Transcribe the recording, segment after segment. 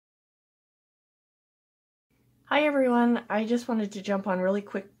Hi everyone, I just wanted to jump on really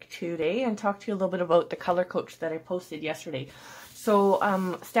quick today and talk to you a little bit about the color coach that I posted yesterday. So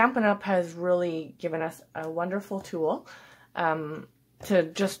Stampin' Up! Has really given us a wonderful tool to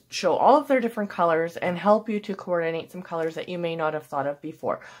just show all of their different colors and help you to coordinate some colors that you may not have thought of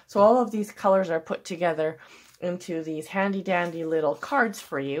before. So all of these colors are put together into these handy dandy little cards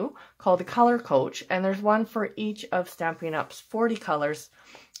for you called the color coach, and there's one for each of Stampin' Up's 40 colors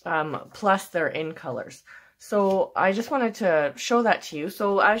plus their in colors. So I just wanted to show that to you.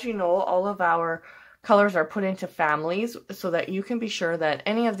 So as you know, all of our colors are put into families so that you can be sure that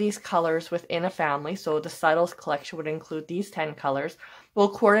any of these colors within a family, so the Subtles collection would include these 10 colors, will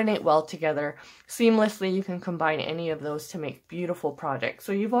coordinate well together. Seamlessly, you can combine any of those to make beautiful projects.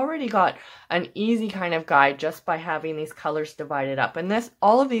 So you've already got an easy kind of guide just by having these colors divided up. And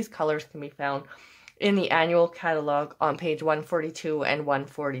all of these colors can be found in the annual catalog on page 142 and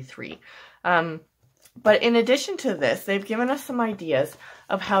 143. But in addition to this, they've given us some ideas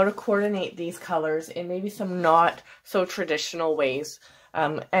of how to coordinate these colors in maybe some not so traditional ways.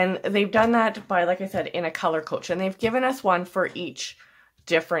 And they've done that by, like I said, in a color coach. And they've given us one for each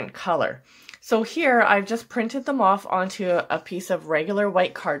different color. So here I've just printed them off onto a piece of regular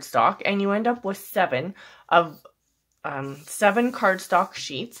white cardstock, and you end up with 7 cardstock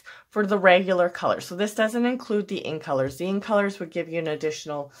sheets for the regular color. So this doesn't include the in colors. The in colors would give you an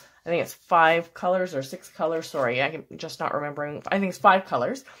additional, I think it's 5 colors or 6 colors. Sorry, I'm just not remembering. I think it's 5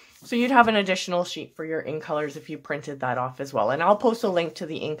 colors. So you'd have an additional sheet for your in colors if you printed that off as well. And I'll post a link to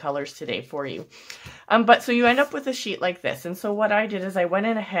the in colors today for you. But so you end up with a sheet like this. And so what I did is I went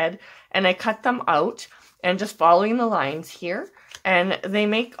in ahead and I cut them out and just following the lines here. And they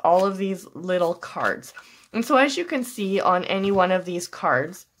make all of these little cards. And so as you can see on any one of these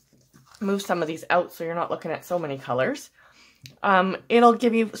cards, move some of these out so you're not looking at so many colors. It'll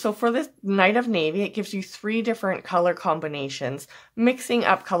give you, so for this Night of Navy, it gives you 3 different color combinations, mixing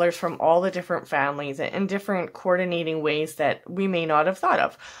up colors from all the different families and different coordinating ways that we may not have thought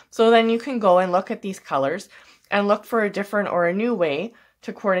of. So then you can go and look at these colors and look for a different or a new way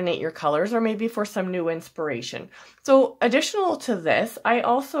to coordinate your colors, or maybe for some new inspiration. So additional to this, I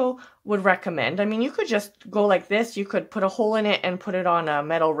also would recommend, I mean, you could just go like this, you could put a hole in it and put it on a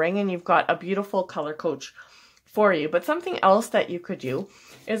metal ring and you've got a beautiful color coach for you. But something else that you could do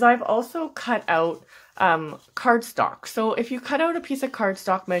is I've also cut out cardstock. So if you cut out a piece of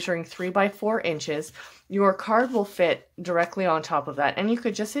cardstock measuring 3 by 4 inches, your card will fit directly on top of that. And you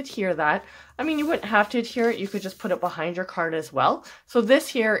could just adhere that. I mean, you wouldn't have to adhere it. You could just put it behind your card as well. So this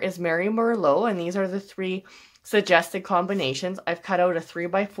here is Mary Merlot, and these are the 3 suggested combinations. I've cut out a 3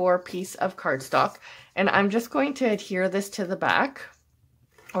 by 4 piece of cardstock, and I'm just going to adhere this to the back,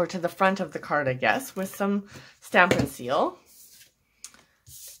 or to the front of the card, I guess, with some Stampin' Seal.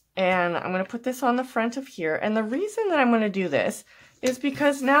 And I'm going to put this on the front of here. And the reason that I'm going to do this is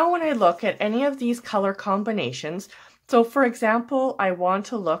because now when I look at any of these color combinations, so for example, I want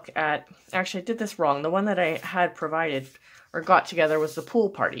to look at, actually I did this wrong. The one that I had provided or got together was the pool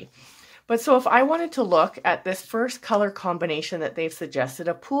party. But so if I wanted to look at this first color combination that they've suggested,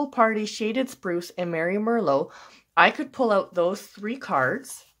 a pool party, shaded spruce, and Mary Merlot, I could pull out those 3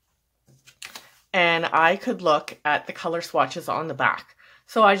 cards and I could look at the color swatches on the back.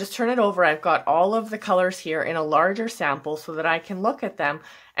 So I just turn it over. I've got all of the colors here in a larger sample so that I can look at them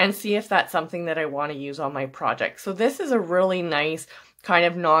and see if that's something that I want to use on my project. So this is a really nice kind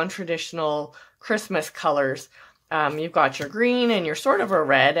of non-traditional Christmas colors. You've got your green and your sort of a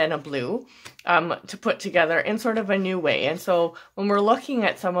red and a blue to put together in sort of a new way. And so when we're looking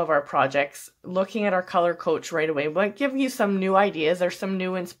at some of our projects, looking at our color coach right away will give you some new ideas. There's some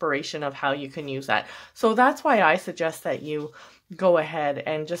new inspiration of how you can use that. So that's why I suggest that you go ahead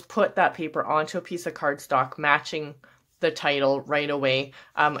and just put that paper onto a piece of cardstock matching the title right away.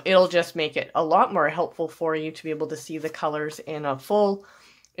 It'll just make it a lot more helpful for you to be able to see the colors in a full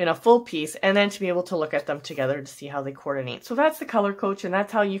piece, and then to be able to look at them together to see how they coordinate. So that's the color coach, and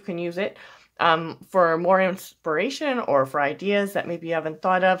that's how you can use it for more inspiration or for ideas that maybe you haven't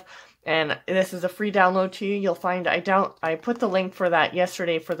thought of. And this is a free download to you. You'll find I put the link for that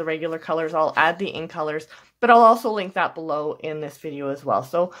yesterday for the regular colors. I'll add the in colors, but I'll also link that below in this video as well.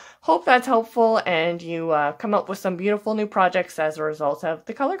 So hope that's helpful and you come up with some beautiful new projects as a result of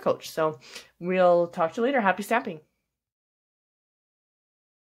the color coach. So we'll talk to you later. Happy stamping.